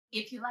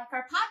If you like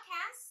our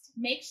podcast,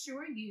 make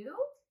sure you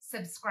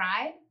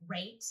subscribe,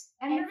 rate,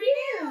 and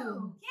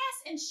review. Yes,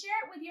 and share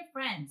it with your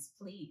friends,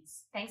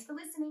 please. Thanks for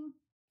listening.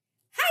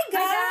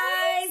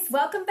 Hi guys!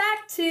 Welcome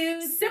back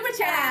to Super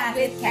Chat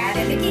with Kat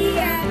and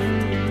Nakia.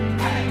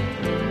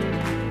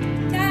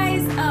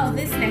 Guys,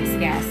 this next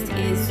guest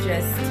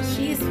is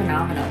she is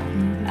phenomenal.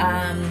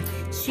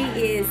 She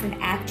is an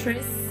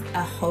actress,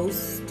 a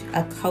host,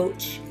 a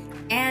coach,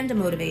 and a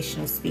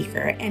motivational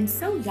speaker, and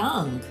so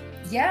young.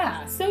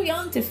 Yeah. So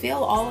young to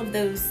fill all of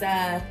those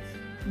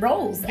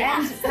roles.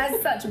 Yeah. And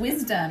has such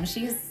wisdom.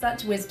 She has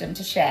such wisdom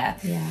to share.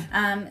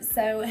 Yeah.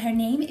 So her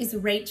name is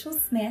Rachel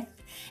Smith,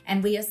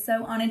 and we are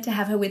so honored to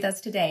have her with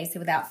us today. So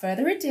without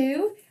further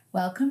ado,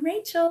 welcome,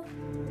 Rachel.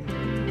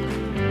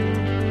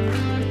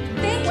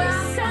 Thank you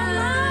so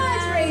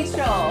much,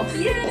 Rachel.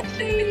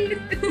 Yay!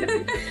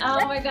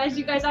 Oh my gosh,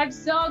 you guys, I'm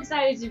so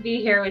excited to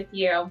be here with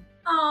you.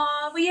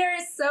 Oh, we are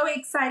so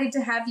excited to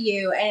have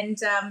you. And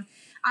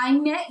I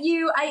met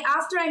you,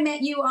 after I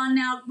met you on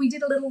we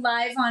did a little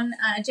live on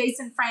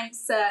Jason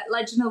Frank's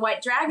Legend of the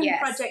White Dragon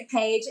project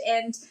page.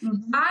 And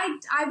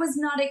I was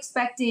not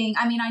expecting,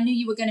 I knew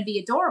you were going to be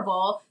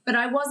adorable, but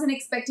I wasn't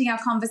expecting our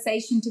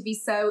conversation to be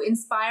so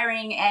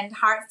inspiring and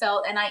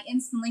heartfelt. And I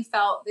instantly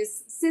felt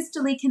this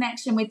sisterly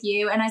connection with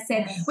you. And I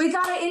said, we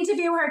got to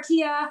interview her,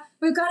 Kia.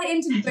 We've got to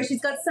interview her.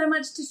 She's got so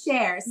much to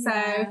share.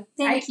 So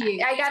thank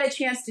you. I got a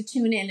chance to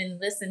tune in and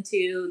listen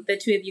to the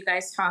two of you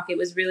guys talk. It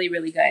was really,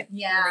 really good.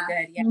 Yeah. Really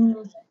good. Yeah.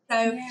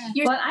 So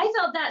well, I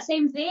felt that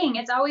same thing.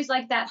 It's always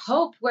like that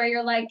hope where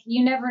you're like,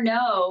 you never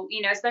know,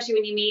 especially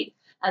when you meet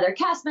other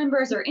cast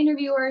members or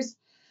interviewers.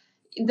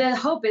 The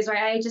hope is,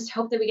 right, I just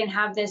hope that we can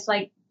have this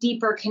like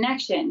deeper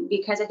connection,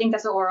 because I think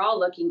that's what we're all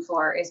looking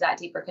for, is that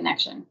deeper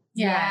connection.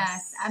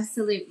 Yes,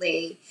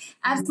 absolutely.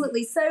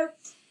 Absolutely. So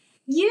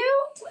you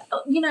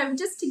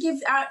just to give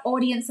our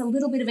audience a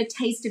little bit of a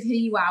taste of who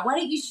you are, why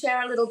don't you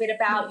share a little bit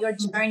about your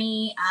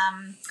journey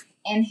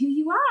and who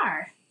you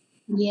are?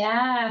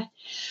 Yeah.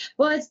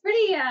 Well, it's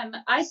pretty,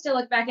 I still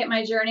look back at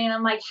my journey and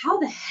I'm like, how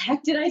the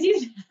heck did I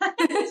do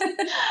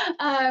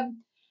that?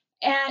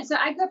 And so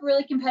I grew up a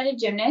really competitive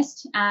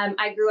gymnast.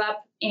 I grew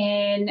up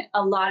in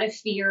a lot of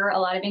fear, a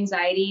lot of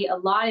anxiety, a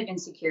lot of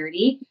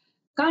insecurity,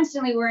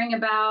 constantly worrying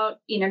about,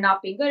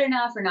 not being good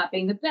enough or not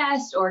being the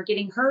best or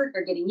getting hurt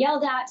or getting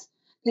yelled at,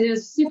 because it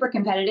was super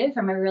competitive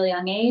from a really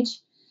young age.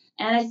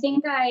 And I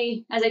think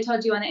as I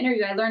told you on the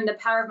interview, I learned the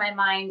power of my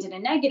mind in a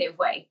negative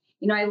way.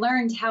 I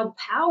learned how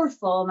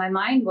powerful my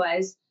mind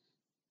was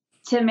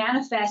to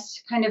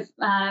manifest kind of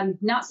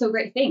not so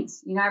great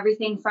things.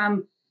 Everything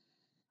from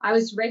I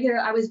was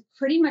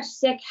pretty much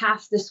sick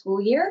half the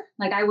school year.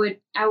 Like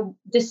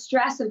the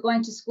stress of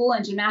going to school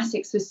and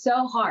gymnastics was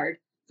so hard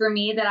for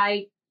me that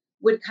I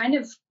would kind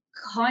of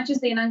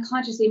consciously and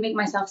unconsciously make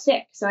myself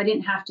sick so I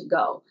didn't have to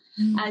go.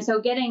 And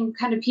so getting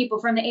kind of people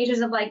from the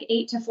ages of like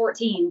 8 to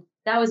 14,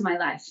 that was my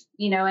life,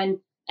 and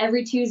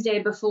every Tuesday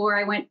before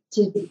I went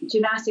to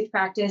gymnastics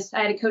practice,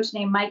 I had a coach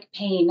named Mike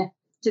Payne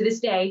to this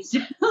day. So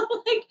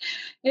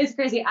it's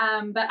crazy.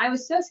 But I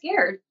was so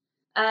scared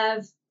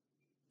of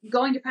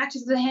going to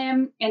practice with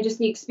him and just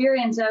the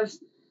experience of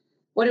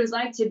what it was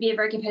like to be a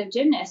very competitive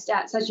gymnast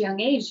at such a young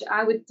age.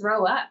 I would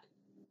throw up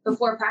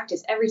before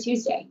practice every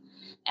Tuesday.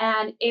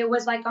 And it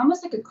was like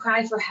almost like a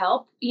cry for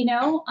help,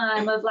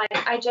 of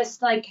like, I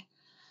just like,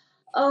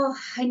 I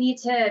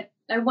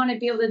want to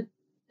be able to,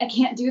 I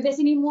can't do this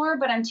anymore,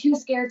 but I'm too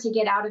scared to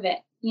get out of it.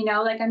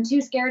 I'm too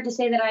scared to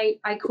say that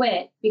I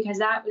quit, because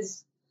that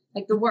was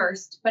like the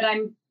worst, but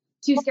I'm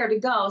too scared to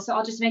go. So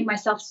I'll just make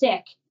myself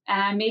sick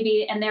and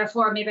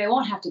therefore maybe I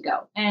won't have to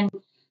go. And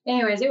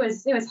anyways, it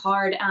was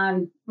hard.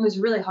 It was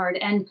really hard.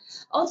 And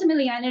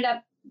ultimately I ended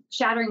up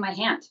shattering my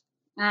hand.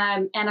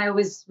 And I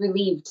was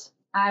relieved.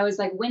 I was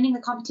like winning the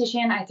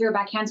competition. I threw a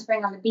back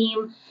handspring on the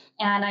beam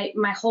and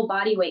my whole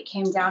body weight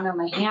came down on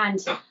my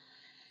hand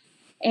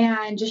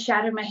and just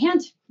shattered my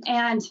hand.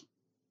 And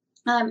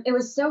it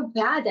was so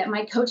bad that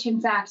my coach,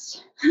 in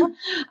fact,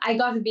 I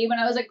got the beam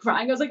and I was like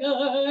crying. I was like,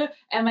 ugh.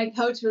 And my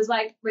coach was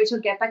like, Rachel,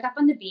 get back up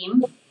on the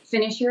beam,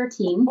 finish your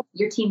routine.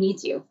 Your team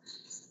needs you.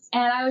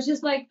 And I was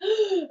just like,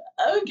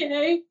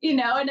 okay,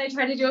 and I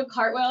tried to do a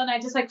cartwheel and I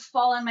just like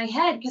fall on my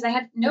head because I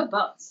had no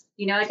bones,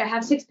 I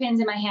have 6 pins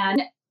in my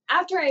hand.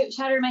 After I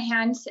shattered my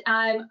hand,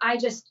 I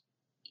just,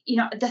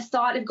 the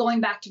thought of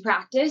going back to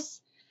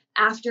practice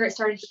after it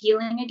started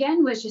healing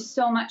again was just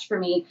so much for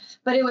me.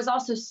 But it was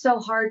also so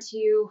hard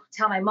to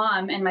tell my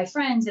mom and my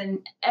friends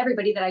and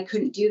everybody that I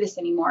couldn't do this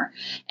anymore.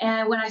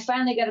 And when I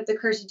finally got up the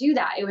courage to do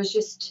that, it was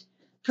just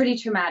pretty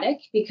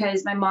traumatic,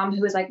 because my mom,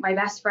 who was like my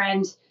best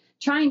friend,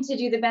 trying to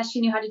do the best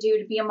she knew how to do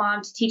to be a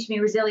mom, to teach me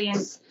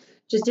resilience,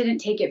 just didn't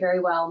take it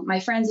very well. My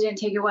friends didn't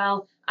take it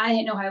well. I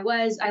didn't know who I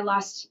was. I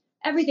lost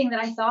everything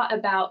that I thought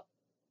about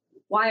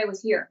why I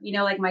was here,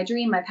 like my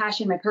dream, my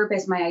passion, my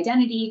purpose, my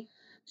identity,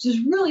 which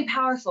is really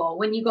powerful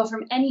when you go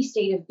from any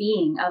state of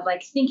being, of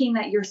like thinking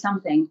that you're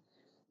something,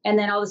 and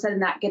then all of a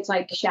sudden that gets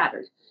like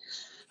shattered.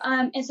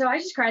 And so I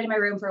just cried in my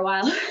room for a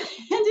while and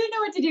didn't know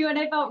what to do. And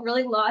I felt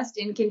really lost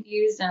and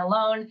confused and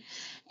alone.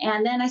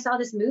 And then I saw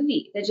this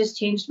movie that just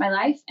changed my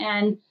life.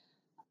 And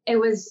it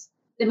was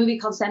the movie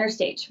called Center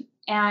Stage.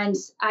 And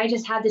I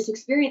just had this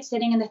experience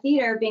sitting in the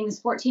theater being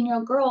this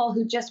 14-year-old girl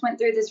who just went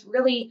through this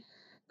really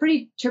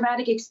pretty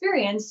traumatic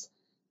experience,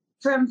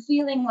 from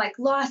feeling like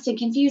lost and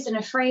confused and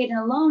afraid and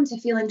alone to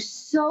feeling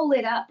so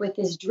lit up with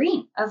this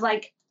dream of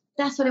like,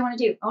 that's what I want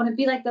to do. I want to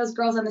be like those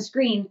girls on the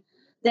screen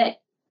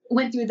that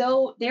went through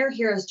their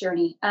hero's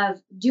journey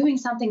of doing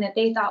something that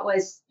they thought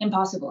was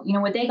impossible. You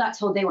know, when they got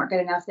told they weren't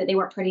good enough, that they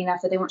weren't pretty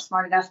enough, that they weren't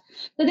smart enough,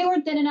 that they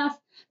weren't thin enough,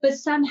 but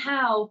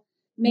somehow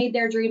made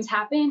their dreams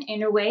happen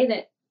in a way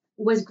that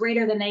was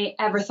greater than they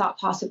ever thought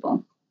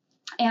possible.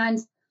 And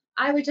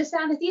I was just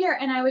sat in the theater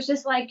and I was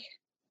just like,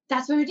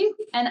 that's what I do.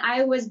 And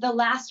I was the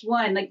last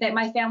one, like that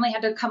my family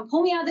had to come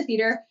pull me out of the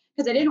theater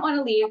because I didn't want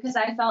to leave, because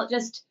I felt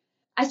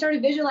I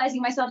started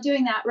visualizing myself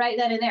doing that right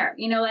then and there,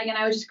 you know, like, and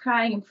I was just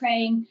crying and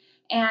praying.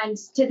 And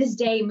to this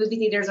day, movie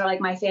theaters are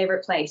like my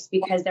favorite place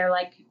because they're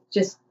like,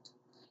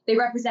 they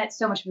represent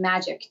so much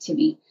magic to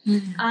me.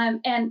 Mm-hmm.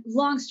 And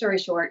long story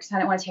short, because I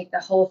don't want to take the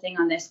whole thing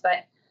on this,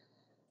 but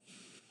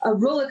a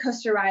roller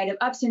coaster ride of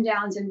ups and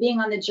downs and being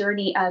on the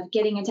journey of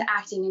getting into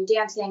acting and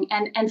dancing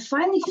and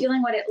finally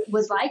feeling what it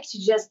was like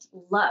to just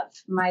love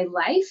my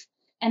life.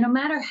 And no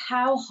matter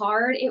how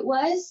hard it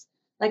was,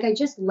 like, I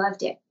just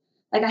loved it.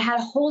 Like, I had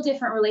a whole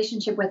different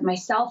relationship with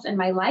myself and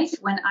my life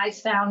when I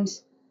found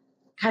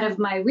kind of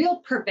my real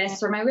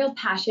purpose or my real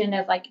passion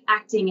of like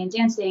acting and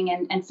dancing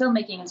and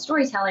filmmaking and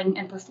storytelling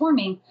and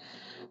performing.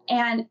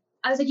 And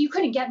I was like, you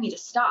couldn't get me to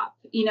stop,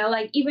 you know,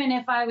 like, even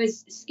if I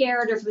was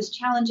scared or if it was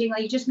challenging,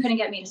 like, you just couldn't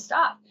get me to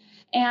stop.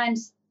 And,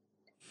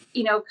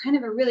 you know, kind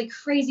of a really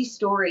crazy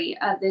story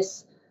of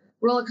this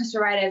roller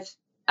coaster ride of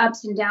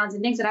ups and downs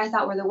and things that I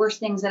thought were the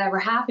worst things that ever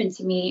happened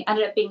to me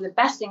ended up being the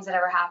best things that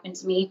ever happened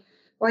to me,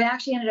 where I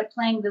actually ended up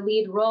playing the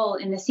lead role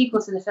in the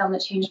sequel to the film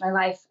that changed my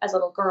life as a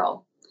little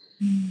girl.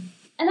 Mm.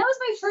 And that was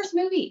my first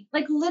movie.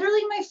 Like,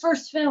 literally my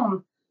first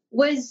film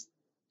was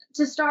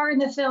to star in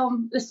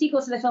the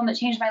sequel to the film that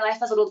changed my life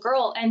as a little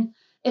girl. And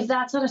if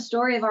that's not a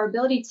story of our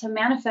ability to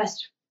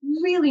manifest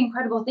really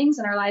incredible things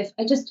in our life,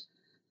 I just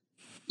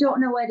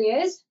don't know what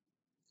is.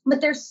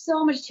 But there's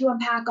so much to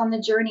unpack on the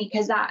journey,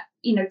 because that,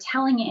 you know,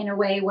 telling it in a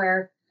way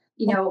where,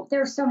 you know, there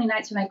were so many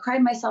nights when I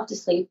cried myself to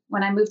sleep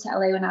when I moved to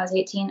LA when I was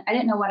 18. I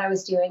didn't know what I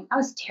was doing. I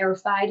was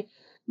terrified.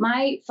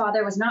 My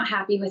father was not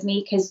happy with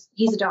me because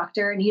he's a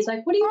doctor, and he's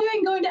like, what are you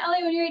doing going to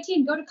LA when you're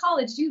 18? Go to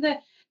college, do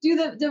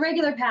the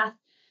regular path.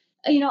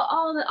 You know,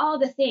 all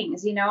the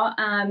things, you know,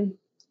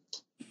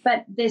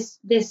 but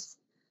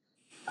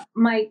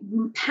my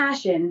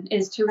passion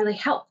is to really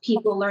help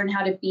people learn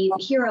how to be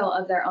the hero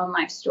of their own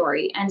life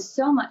story. And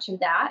so much of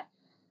that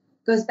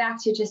goes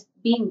back to just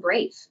being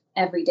brave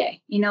every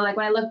day. You know, like,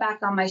 when I look back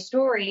on my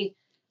story,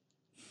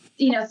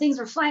 you know, things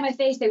were flying in my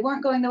face. They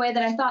weren't going the way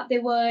that I thought they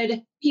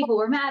would. People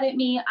were mad at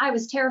me. I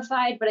was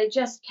terrified, but I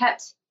just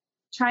kept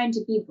trying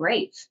to be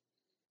brave.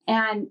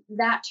 And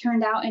that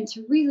turned out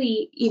into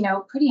really, you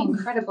know, pretty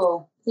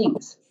incredible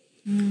things.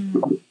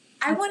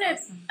 I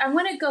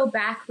want to go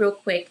back real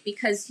quick,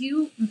 because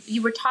you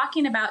were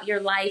talking about your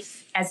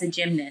life as a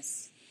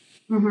gymnast.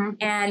 Mm-hmm.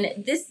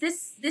 And this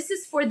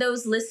is for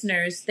those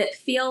listeners that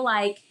feel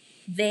like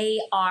they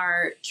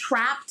are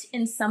trapped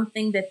in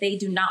something that they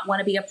do not want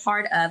to be a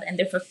part of, and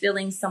they're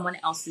fulfilling someone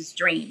else's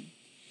dream.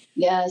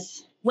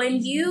 Yes.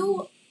 When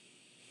you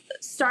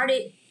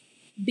started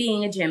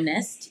being a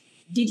gymnast,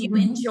 did you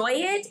enjoy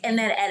it? And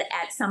then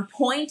at some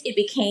point it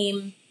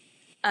became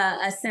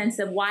a sense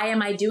of, why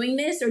am I doing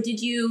this? Or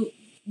did you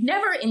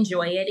never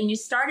enjoy it and you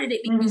started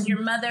it because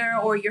your mother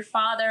or your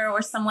father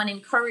or someone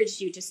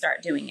encouraged you to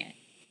start doing it?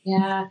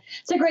 Yeah,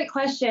 it's a great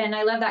question.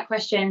 I love that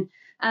question.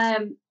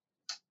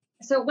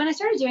 So when I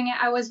started doing it,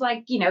 I was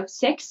like,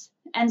 6.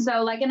 And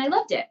so and I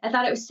loved it. I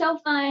thought it was so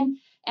fun,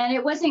 and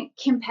it wasn't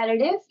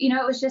competitive.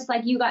 It was just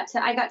like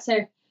I got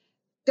to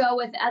go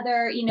with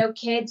other,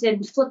 kids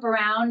and flip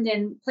around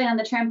and play on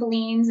the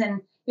trampolines.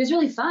 And it was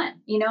really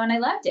fun, and I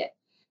loved it.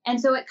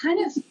 And so it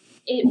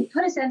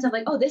put a sense of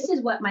oh, this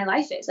is what my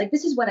life is.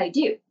 This is what I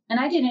do. And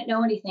I didn't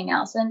know anything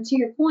else. And to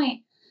your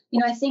point,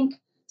 I think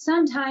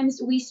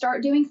sometimes we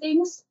start doing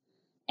things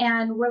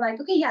and we're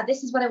like, okay, yeah,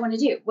 this is what I want to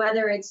do,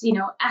 whether it's,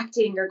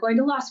 acting or going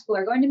to law school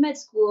or going to med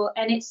school.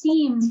 And it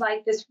seems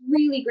like this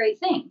really great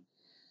thing.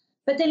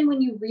 But then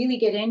when you really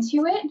get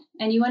into it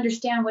and you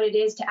understand what it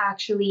is to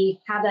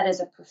actually have that as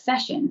a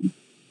profession,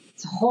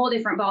 it's a whole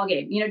different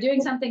ballgame.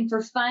 Doing something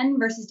for fun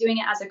versus doing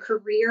it as a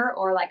career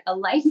or a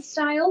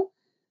lifestyle,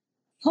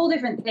 whole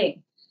different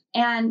thing.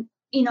 And,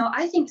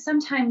 I think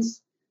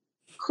sometimes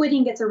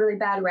quitting gets a really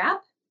bad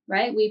rap,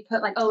 right? We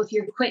put if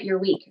you quit, you're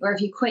weak, or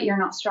if you quit, you're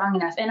not strong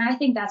enough. And I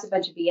think that's a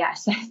bunch of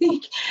BS.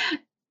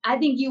 I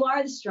think you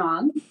are the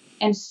strong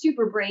and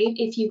super brave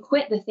if you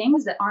quit the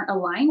things that aren't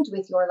aligned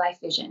with your life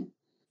vision,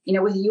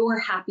 with your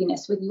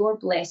happiness, with your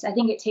bliss. I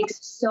think it takes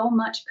so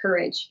much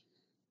courage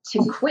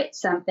to quit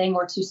something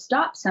or to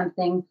stop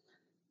something,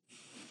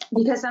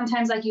 because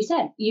sometimes, like you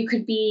said, you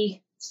could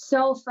be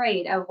so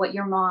afraid of what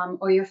your mom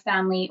or your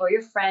family or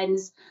your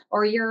friends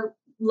or your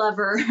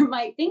lover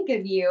might think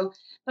of you.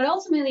 But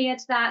ultimately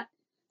it's that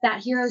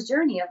hero's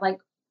journey of like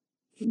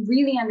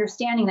really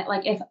understanding that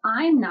like, if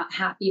I'm not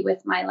happy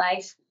with my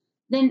life,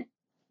 then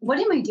what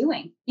am I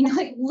doing? You know,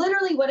 like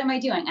literally, what am I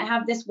doing? I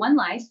have this one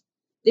life,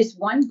 this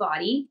one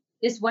body,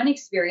 this one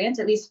experience,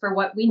 at least for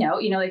what we know,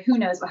 you know, like who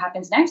knows what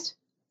happens next.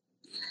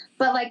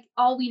 But like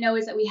all we know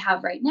is that we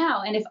have right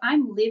now. And if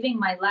I'm living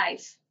my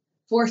life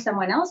for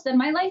someone else, then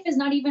my life is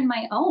not even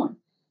my own.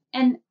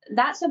 And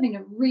that's something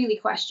to really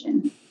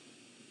question.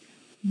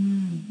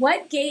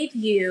 What gave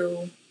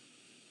you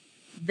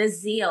the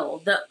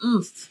zeal, the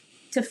oomph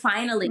to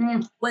finally,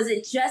 was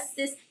it just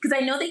this? Because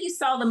I know that you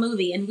saw the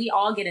movie and we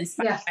all get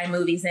inspired by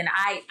movies. And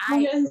I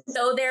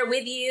so there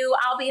with you,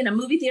 I'll be in a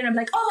movie theater and I'm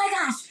like, oh my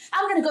gosh,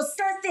 I'm going to go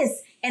start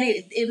this. And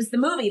it was the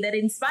movie that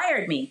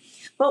inspired me.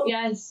 But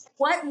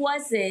what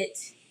was it?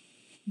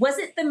 Was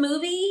it the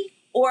movie?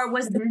 Or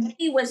was the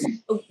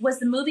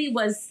movie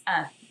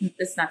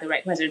that's not the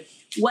right question.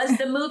 Was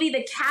the movie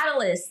the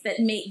catalyst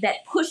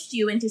that pushed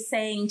you into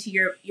saying to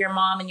your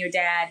mom and your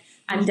dad,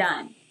 I'm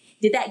done?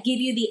 Did that give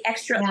you the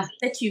extra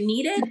that you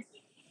needed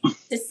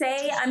to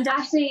say I'm done?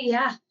 Actually,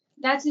 yeah.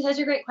 That's such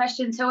a great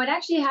question. So it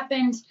actually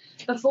happened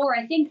before.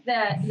 I think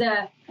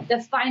the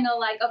final,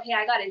 like, okay,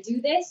 I got to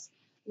do this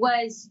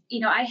was, you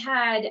know, I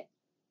had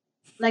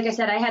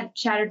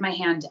shattered my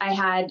hand. I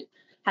had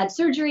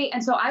surgery.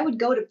 And so I would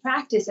go to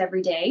practice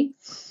every day,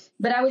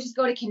 but I would just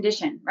go to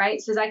condition,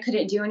 right? So I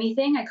couldn't do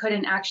anything. I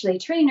couldn't actually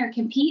train or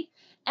compete.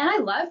 And I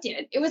loved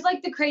it. It was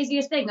like the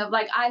craziest thing of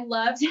like, I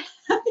loved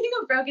having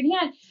a broken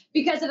hand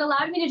because it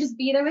allowed me to just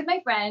be there with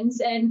my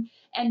friends and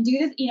do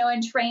this, you know,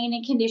 and train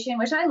and condition,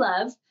 which I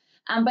love.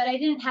 But I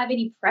didn't have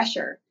any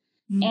pressure.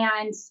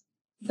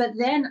 But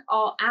then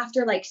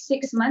after like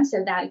 6 months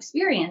of that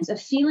experience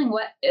of feeling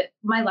what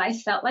my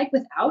life felt like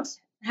without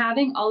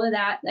having all of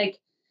that, like,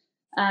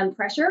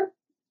 pressure,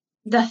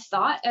 the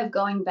thought of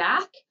going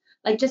back,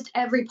 like just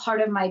every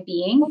part of my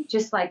being,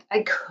 just like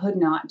I could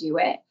not do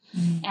it.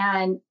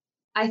 And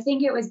I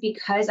think it was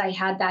because I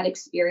had that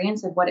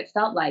experience of what it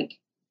felt like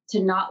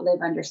to not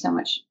live under so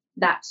much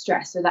that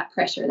stress or that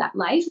pressure, that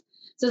life.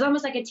 So it's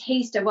almost like a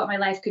taste of what my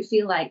life could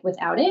feel like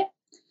without it.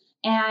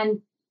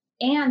 And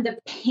the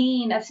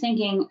pain of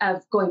thinking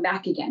of going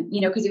back again, you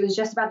know, because it was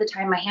just about the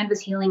time my hand was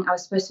healing. I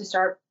was supposed to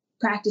start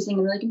practicing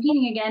and really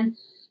competing again.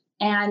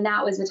 And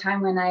that was the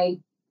time when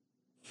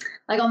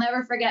I'll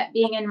never forget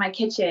being in my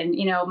kitchen,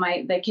 you know,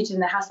 the kitchen,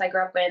 the house I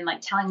grew up in,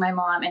 like telling my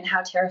mom and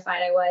how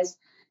terrified I was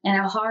and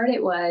how hard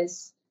it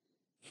was,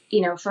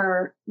 you know,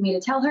 for me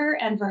to tell her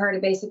and for her to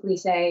basically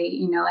say,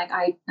 you know, like,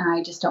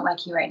 I just don't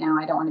like you right now.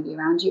 I don't want to be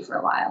around you for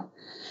a while.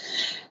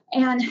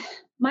 And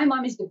my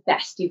mom is the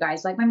best, you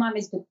guys. Like, my mom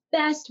is the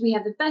best. We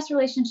have the best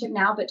relationship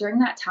now. But during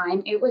that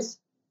time, it was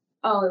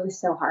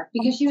so hard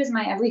because she was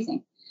my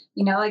everything.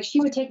 You know, like she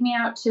would take me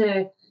out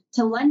to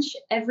lunch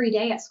every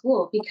day at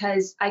school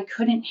because I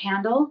couldn't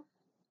handle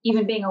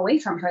even being away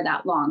from her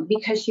that long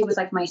because she was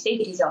like my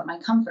safety zone, my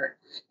comfort.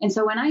 And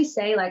so when I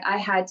say like I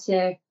had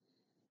to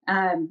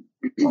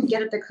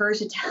get up the courage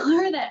to tell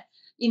her that,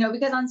 you know,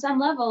 because on some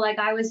level, like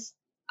I was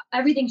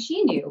everything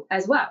she knew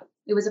as well.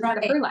 It was a part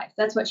of her life.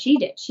 That's what she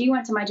did. She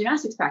went to my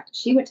gymnastics practice.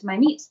 She went to my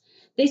meets.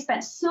 They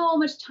spent so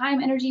much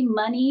time, energy,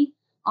 money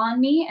on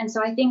me. And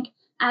so I think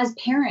as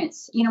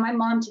parents, you know, my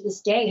mom to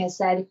this day has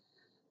said,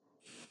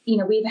 you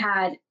know, we've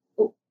had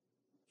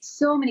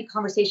so many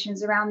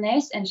conversations around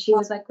this. And she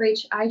was like,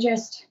 Rach, I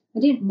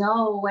didn't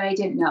know what I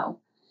didn't know.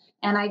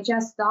 And I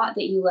just thought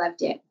that you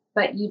loved it,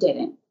 but you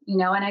didn't, you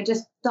know, and I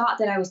just thought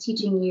that I was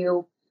teaching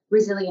you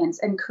resilience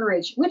and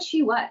courage, which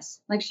she was.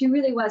 Like, she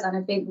really was on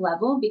a big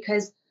level,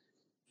 because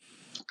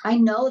I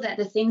know that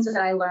the things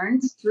that I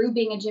learned through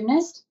being a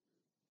gymnast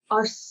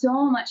are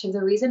so much of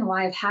the reason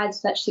why I've had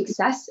such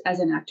success as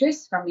an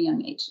actress from a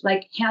young age,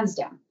 like hands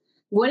down.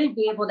 Wouldn't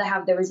be able to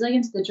have the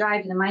resilience, the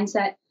drive, the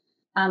mindset,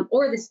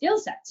 or the skill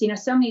sets. You know,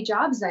 so many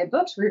jobs that I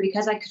booked were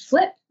because I could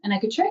flip and I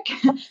could trick.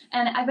 And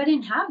if I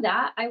didn't have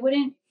that, I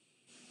wouldn't,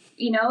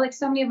 you know, like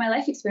so many of my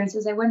life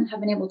experiences, I wouldn't have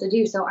been able to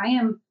do. So I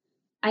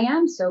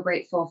am so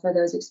grateful for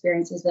those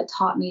experiences that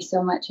taught me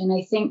so much. And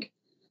I think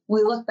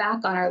when we look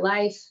back on our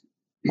life,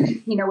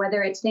 you know,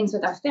 whether it's things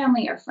with our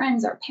family, our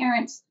friends, our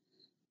parents,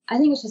 I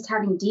think it's just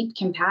having deep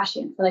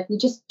compassion for, like, we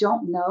just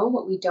don't know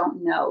what we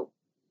don't know.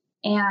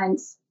 And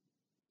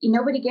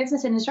nobody gives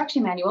us an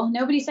instruction manual.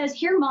 Nobody says,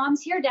 here,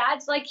 moms, here,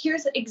 dads, like,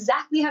 here's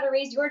exactly how to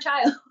raise your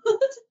child,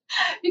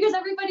 because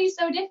everybody's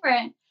so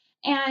different.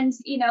 And,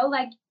 you know,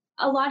 like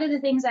a lot of the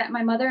things that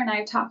my mother and I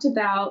have talked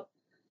about,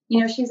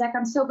 you know, she's like,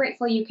 I'm so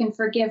grateful you can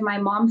forgive my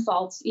mom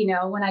faults, you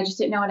know, when I just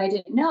didn't know what I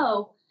didn't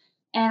know.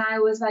 And I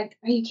was like,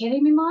 are you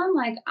kidding me, Mom?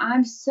 Like,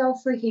 I'm so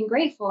freaking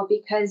grateful,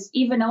 because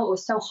even though it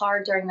was so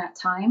hard during that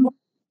time,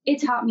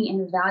 it taught me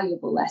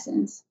invaluable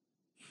lessons.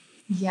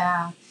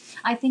 Yeah.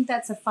 I think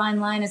that's a fine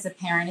line as a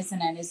parent,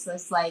 isn't it? It's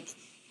just like,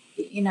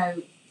 you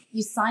know,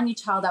 you sign your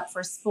child up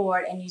for a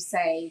sport and you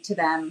say to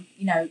them,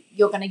 you know,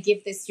 you're going to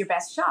give this your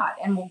best shot,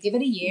 and we'll give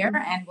it a year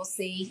and we'll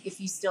see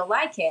if you still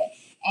like it.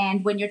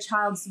 And when your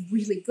child's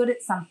really good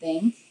at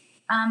something,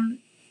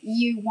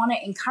 you want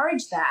to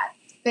encourage that.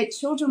 But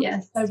children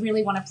also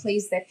really want to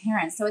please their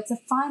parents. So it's a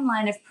fine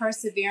line of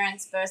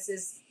perseverance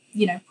versus,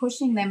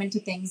 pushing them into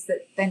things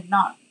that they're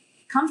not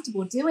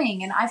comfortable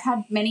doing. And I've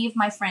had many of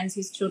my friends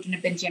whose children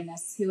have been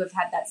gymnasts who have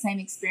had that same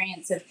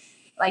experience of,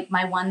 like,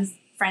 my one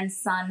friend's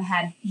son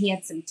had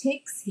some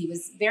tics. He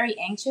was very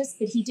anxious,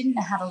 but he didn't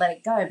know how to let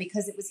it go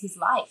because it was his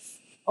life.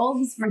 All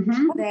his friends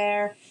were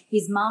there.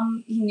 His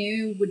mum, he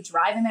knew, would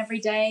drive him every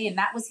day, and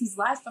that was his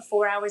life for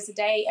 4 hours a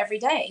day, every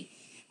day.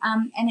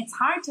 And it's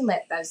hard to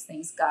let those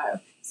things go.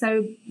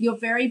 So you're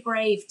very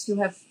brave to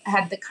have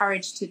had the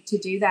courage to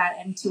do that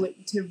and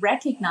to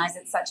recognize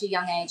at such a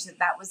young age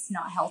that was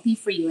not healthy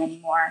for you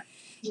anymore.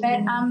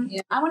 But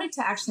I wanted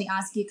to actually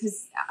ask you,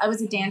 because I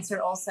was a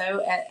dancer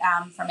also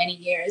for many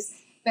years,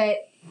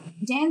 but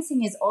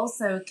dancing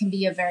can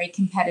be a very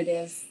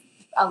competitive,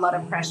 a lot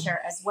of pressure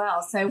as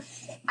well. So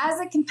as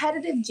a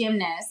competitive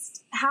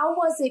gymnast, how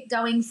was it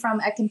going from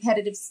a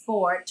competitive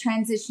sport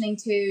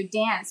transitioning to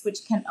dance, which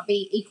can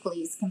be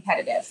equally as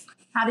competitive?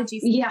 How did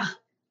you feel?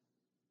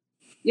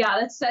 Yeah,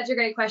 that's such a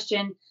great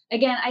question.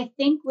 Again, I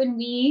think when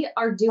we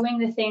are doing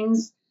the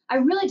things, I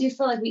really do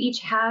feel like we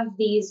each have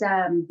these,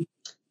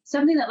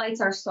 something that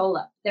lights our soul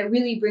up, that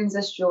really brings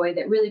us joy,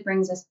 that really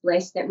brings us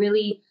bliss, that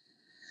really,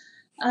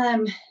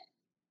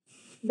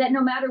 that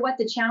no matter what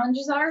the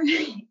challenges are,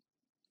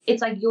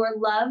 it's like your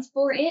love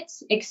for it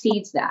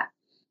exceeds that.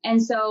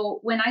 And so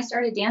when I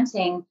started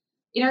dancing,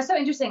 it's so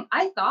interesting.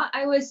 I thought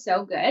I was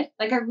so good.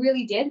 Like I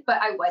really did, but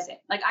I wasn't.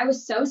 Like I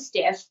was so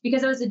stiff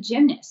because I was a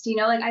gymnast,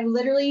 like I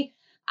literally,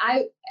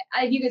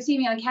 if you could see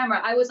me on camera,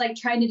 I was like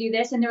trying to do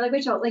this and they're like,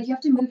 Rachel, like you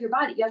have to move your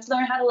body. You have to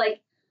learn how to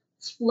like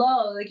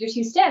flow. Like you're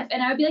too stiff.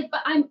 And I would be like,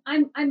 but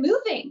I'm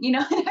moving, and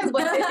I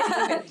wasn't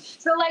moving.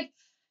 So like,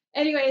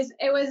 anyways,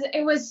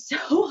 it was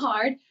so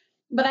hard,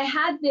 but I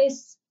had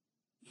this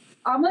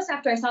almost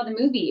after I saw the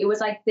movie, it was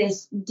like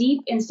this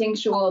deep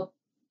instinctual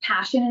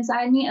passion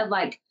inside me of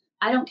like,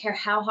 I don't care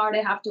how hard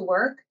I have to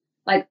work.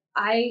 Like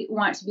I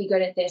want to be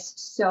good at this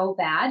so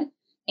bad.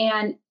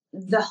 And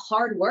the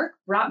hard work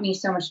brought me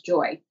so much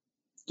joy.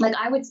 Like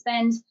I would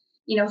spend,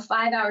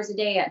 5 hours a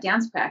day at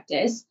dance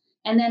practice.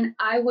 And then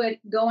I would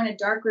go in a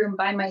dark room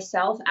by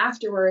myself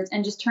afterwards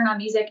and just turn on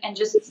music and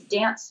just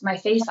dance my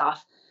face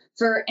off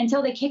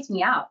until they kicked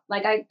me out.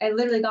 Like I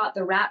literally got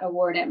the Rat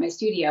Award at my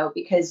studio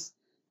because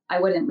I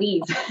wouldn't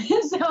leave.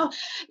 So,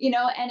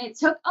 and it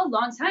took a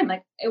long time.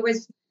 Like it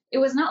was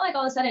not like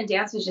all of a sudden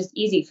dance was just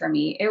easy for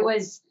me.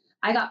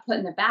 I got put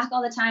in the back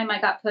all the time.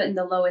 I got put in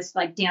the lowest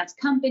like dance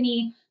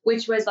company,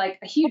 which was like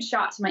a huge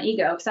shot to my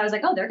ego. Cause I was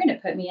like, oh, they're going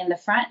to put me in the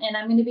front and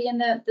I'm going to be in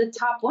the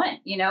top one,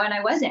 and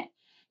I wasn't.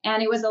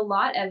 And it was a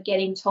lot of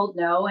getting told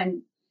no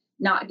and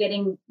not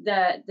getting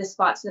the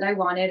spots that I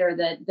wanted or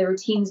the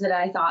routines that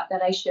I thought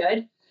that I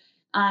should.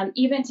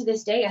 Even to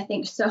this day, I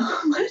think so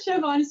much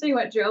of honestly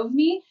what drove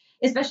me,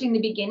 especially in the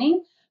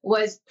beginning,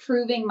 was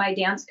proving my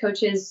dance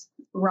coaches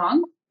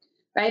wrong,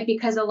 right?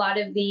 Because a lot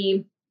of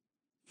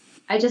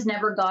I just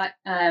never got,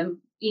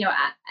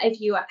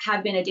 if you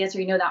have been a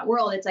dancer, that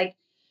world, it's like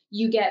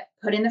you get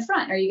put in the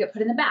front or you get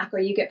put in the back or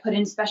you get put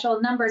in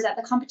special numbers at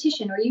the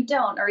competition or you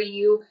don't, or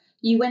you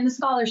win the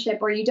scholarship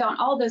or you don't,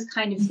 all those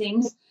kind of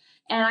things.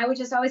 And I would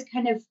just always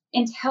kind of,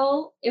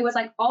 until it was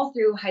like all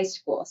through high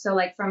school. So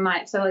like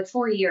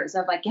 4 years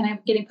of like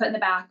getting put in the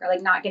back or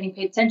like not getting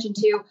paid attention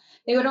to,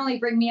 they would only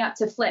bring me up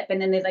to flip and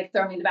then they'd like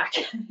throw me in the back.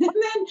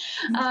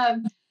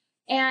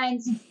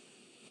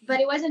 But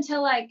it wasn't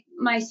until like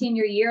my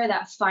senior year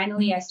that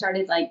finally I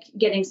started like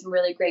getting some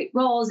really great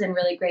roles and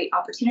really great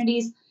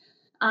opportunities.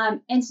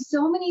 And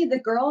so many of the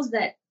girls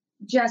that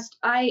just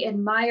I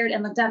admired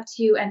and looked up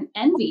to and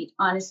envied,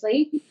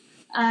 honestly.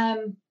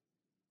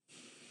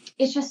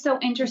 It's just so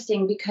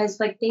interesting because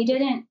like they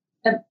didn't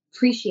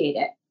appreciate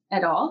it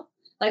at all.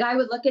 Like I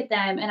would look at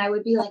them and I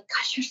would be like,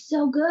 gosh, you're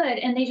so good.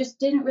 And they just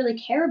didn't really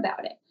care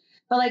about it.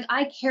 But like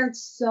I cared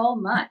so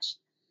much.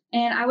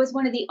 And I was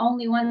one of the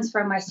only ones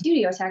from my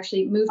studio to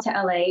actually move to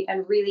LA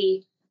and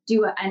really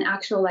do an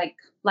actual like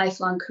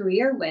lifelong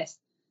career with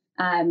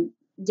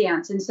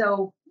dance. And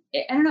so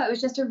I don't know, it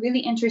was just a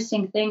really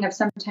interesting thing of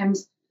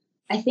sometimes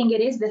I think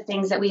it is the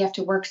things that we have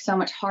to work so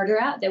much harder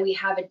at that we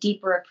have a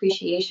deeper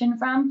appreciation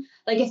from.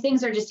 Like if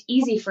things are just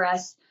easy for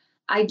us,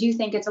 I do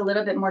think it's a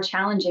little bit more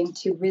challenging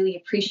to really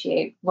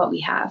appreciate what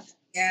we have.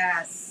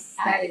 Yes,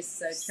 that is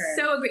so true.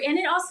 So agree. And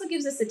it also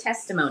gives us a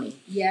testimony.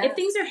 Yeah. If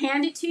things are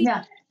handed to you,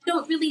 you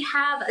don't really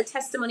have a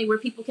testimony where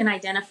people can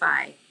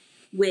identify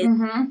with,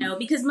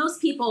 because most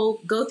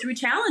people go through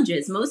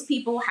challenges. Most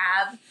people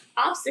have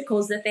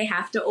obstacles that they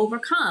have to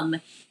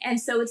overcome. And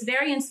so it's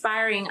very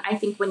inspiring, I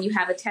think, when you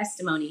have a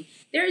testimony.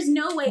 There is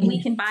no way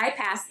we can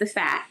bypass the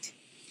fact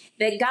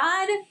that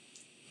God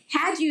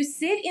had you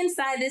sit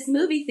inside this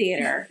movie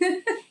theater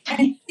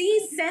and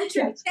see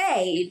center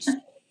stage.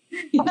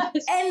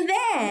 Yes. And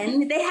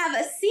then they have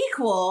a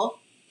sequel.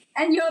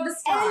 And you're the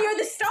star. And you're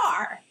the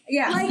star.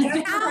 Yeah.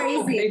 Like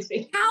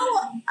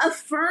how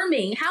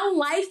affirming, how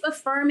life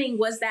affirming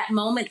was that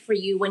moment for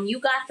you when you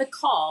got the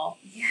call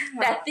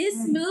that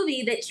this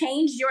movie that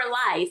changed your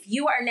life,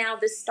 you are now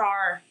the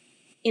star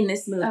in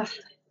this movie?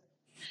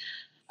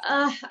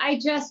 I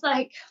just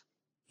like,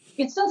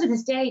 it still to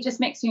this day just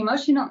makes me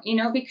emotional, you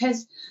know,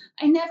 because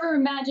I never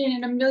imagined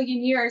in a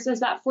million years as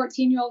that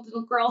 14-year-old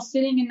little girl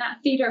sitting in that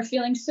theater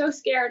feeling so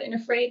scared and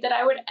afraid that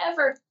I would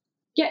ever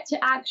get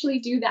to actually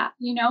do that,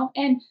 you know?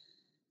 And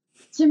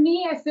to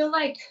me, I feel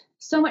like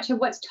so much of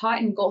what's taught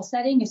in goal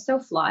setting is so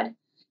flawed,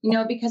 you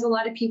know, because a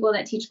lot of people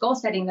that teach goal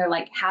setting, they're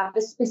like, have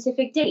a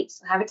specific date,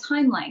 have a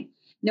timeline,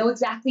 know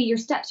exactly your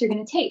steps you're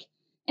going to take.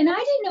 And I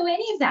didn't know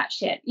any of that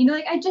shit, you know,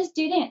 like I just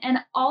didn't. And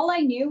all I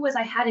knew was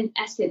I had an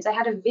essence, I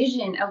had a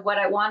vision of what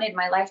I wanted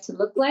my life to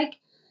look like,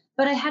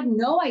 but I had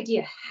no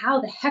idea how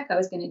the heck I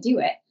was going to do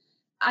it.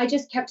 I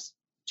just kept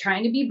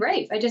trying to be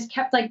brave. I just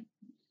kept like,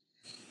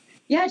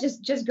 yeah,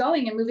 just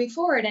going and moving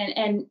forward.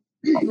 And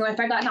you know, if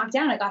I got knocked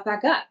down, I got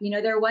back up. You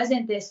know, there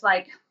wasn't this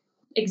like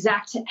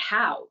exact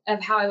how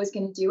I was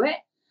going to do it.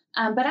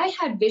 But I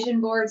had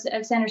vision boards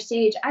of Center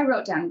Stage. I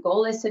wrote down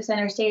goal lists of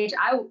Center Stage.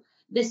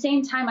 The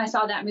same time I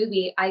saw that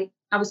movie, I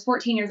was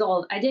 14 years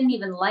old. I didn't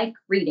even like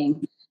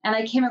reading. And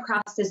I came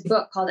across this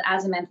book called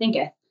As a Man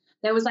Thinketh.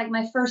 That was like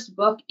my first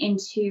book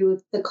into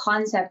the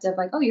concept of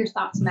like, oh, your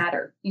thoughts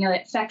matter. You know,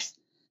 it affects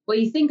what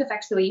you think,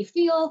 affects the way you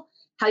feel.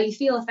 How you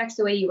feel affects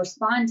the way you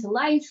respond to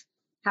life,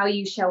 how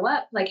you show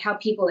up, like how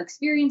people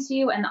experience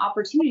you and the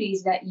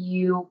opportunities that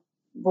you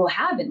will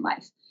have in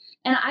life.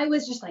 And I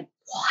was just like,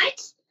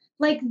 what?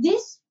 Like,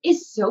 this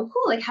is so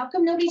cool. Like, how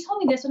come nobody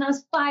told me this when I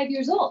was 5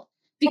 years old?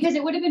 Because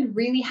it would have been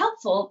really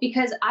helpful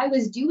because I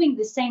was doing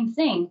the same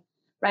thing,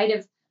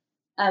 right?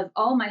 Of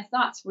all my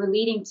thoughts were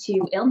leading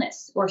to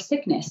illness or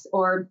sickness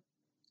or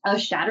a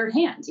shattered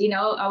hand, you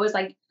know, I was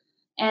like,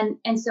 and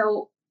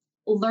so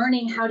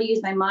learning how to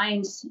use my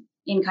mind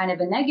in kind of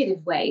a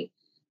negative way,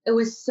 it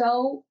was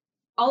so,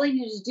 all I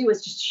needed to do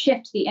was just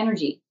shift the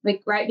energy,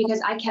 like, right?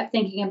 Because I kept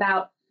thinking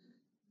about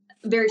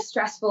very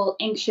stressful,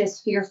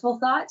 anxious, fearful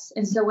thoughts.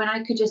 And so when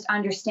I could just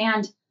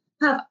understand,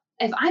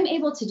 if I'm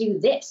able to do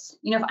this,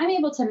 you know, if I'm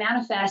able to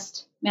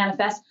manifest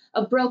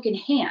a broken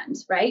hand,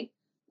 right?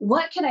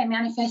 What could I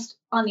manifest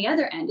on the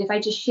other end if I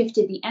just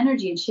shifted the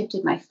energy and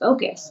shifted my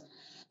focus?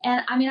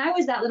 And I mean, I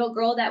was that little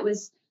girl that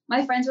was,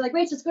 my friends were like,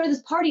 Rach, let's go to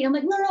this party. I'm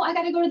like, no, I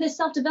got to go to this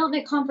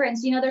self-development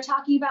conference. You know, they're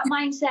talking about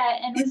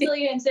mindset and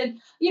resilience and,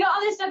 you know, all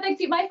this stuff. Like,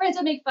 my friends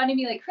would make fun of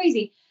me like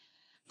crazy.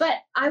 But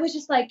I was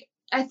just like,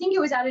 I think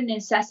it was out of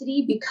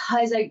necessity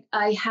because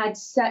I had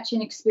such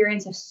an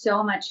experience of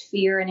so much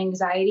fear and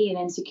anxiety and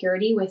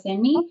insecurity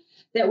within me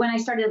that when I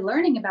started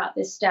learning about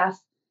this stuff,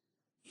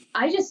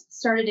 I just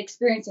started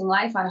experiencing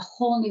life on a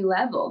whole new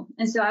level.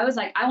 And so I was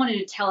like, I wanted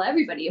to tell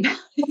everybody about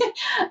it.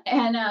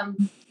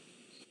 And,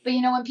 but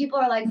you know, when people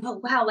are like, oh,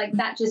 wow, like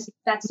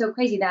that's so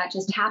crazy. That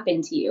just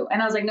happened to you.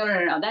 And I was like, no,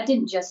 that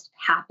didn't just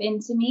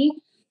happen to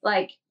me.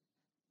 Like,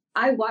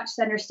 I watched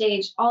Center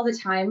Stage all the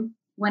time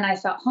when I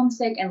felt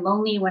homesick and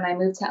lonely when I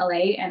moved to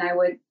LA, and I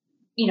would,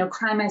 you know,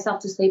 cry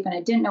myself to sleep and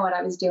I didn't know what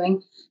I was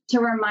doing, to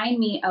remind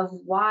me of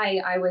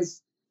why I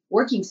was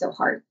working so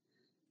hard.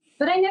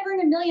 But I never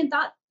in a million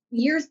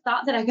years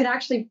thought that I could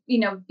actually, you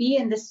know, be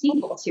in the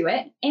sequel to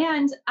it.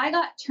 And I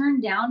got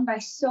turned down by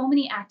so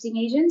many acting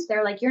agents.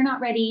 They're like, you're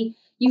not ready.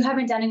 You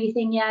haven't done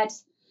anything yet.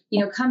 You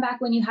know, come back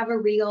when you have a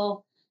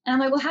reel. And I'm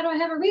like, well, how do I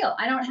have a reel?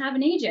 I don't have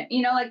an agent,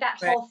 you know, like that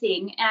whole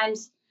thing. And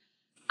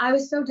I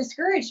was so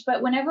discouraged.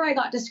 But whenever I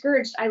got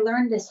discouraged, I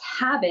learned this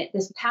habit,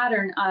 this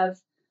pattern of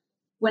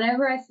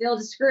whenever I feel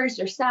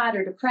discouraged or sad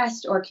or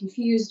depressed or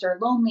confused or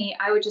lonely,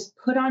 I would just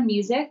put on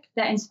music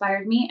that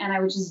inspired me and I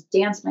would just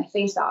dance my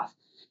face off.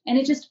 And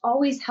it just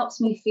always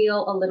helps me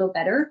feel a little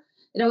better.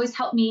 It always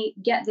helped me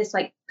get this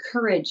like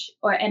courage,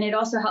 and it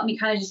also helped me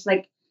kind of just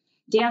like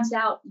dance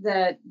out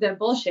the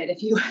bullshit,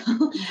 if you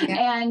will.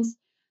 Yeah.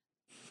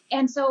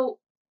 And so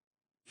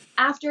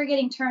after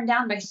getting turned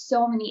down by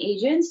so many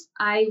agents,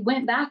 I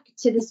went back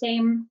to the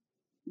same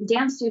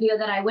dance studio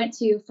that I went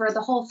to for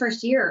the whole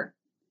first year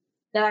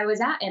that I was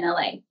at in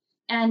LA.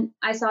 And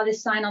I saw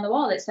this sign on the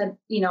wall that said,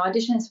 you know,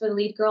 auditions for the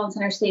lead girl in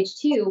Center Stage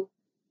 2.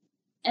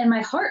 And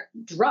my heart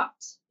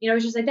dropped. You know, it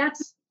was just like,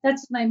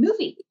 that's my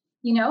movie,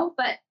 you know,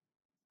 but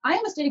I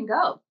almost didn't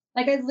go.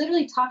 Like, I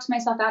literally talked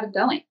myself out of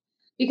going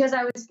because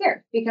I was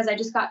scared, because I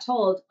just got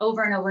told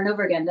over and over and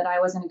over again that I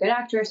wasn't a good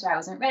actress or I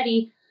wasn't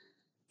ready.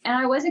 And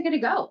I wasn't going to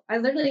go. I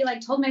literally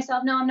like told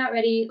myself, no, I'm not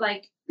ready.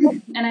 Like,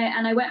 and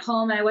I went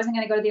home and I wasn't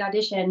going to go to the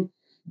audition.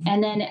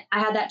 And then I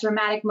had that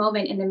dramatic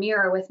moment in the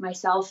mirror with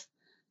myself.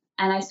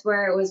 And I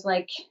swear it was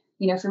like,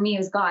 you know, for me, it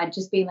was God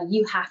just being like,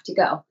 you have to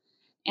go.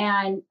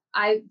 And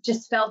I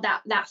just felt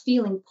that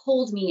feeling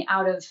pulled me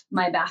out of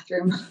my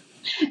bathroom.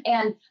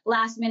 And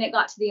last minute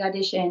got to the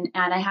audition,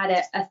 and I had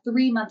a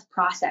 3-month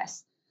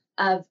process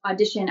of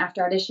audition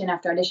after audition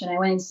after audition. I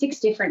went in 6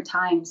 different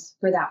times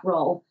for that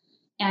role.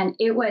 And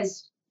it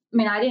was, I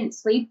mean, I didn't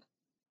sleep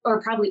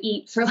or probably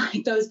eat for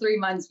like those 3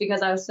 months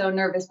because I was so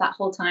nervous that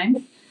whole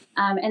time.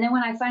 And then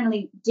when I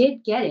finally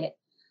did get it,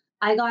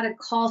 I got a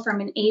call from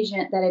an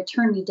agent that had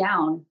turned me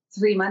down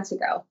 3 months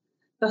ago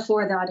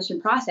before the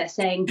audition process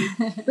saying,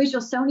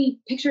 Rachel, Sony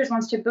Pictures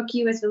wants to book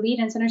you as the lead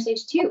in Center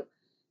Stage 2.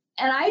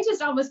 And I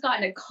just almost got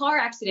in a car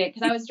accident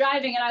because I was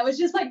driving and I was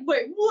just like,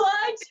 wait,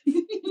 what?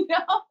 You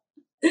know?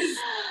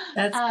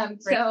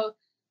 That's so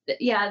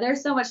yeah,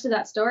 there's so much to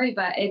that story,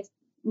 but it's,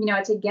 you know,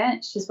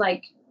 it's just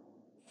like,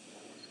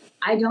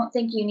 I don't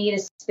think you need a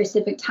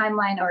specific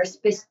timeline or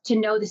to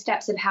know the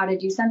steps of how to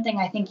do something.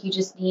 I think you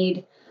just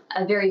need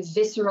a very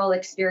visceral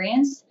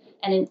experience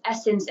and an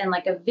essence and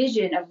like a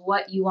vision of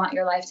what you want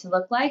your life to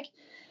look like.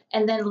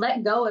 And then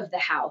let go of the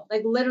how,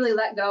 like literally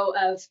let go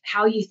of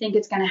how you think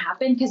it's going to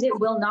happen, because it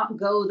will not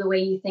go the way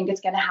you think it's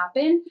going to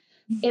happen.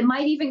 It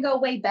might even go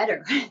way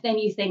better than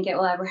you think it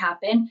will ever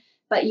happen,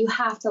 but you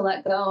have to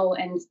let go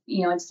and,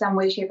 you know, in some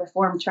way, shape or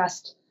form,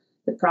 trust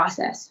the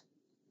process.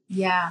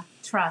 Yeah.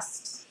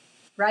 Trust.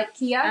 Right,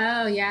 Kia?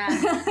 Oh,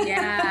 yeah.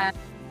 Yeah.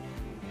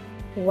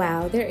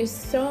 Wow. There is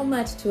so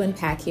much to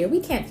unpack here. We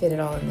can't fit it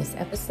all in this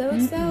episode.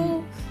 Mm-hmm.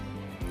 So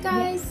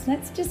guys,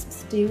 let's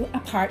just do a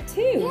part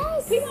 2.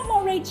 Yes. We want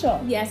more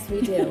Rachel. Yes,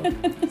 we do.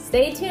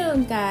 Stay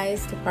tuned,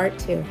 guys, to part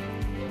 2.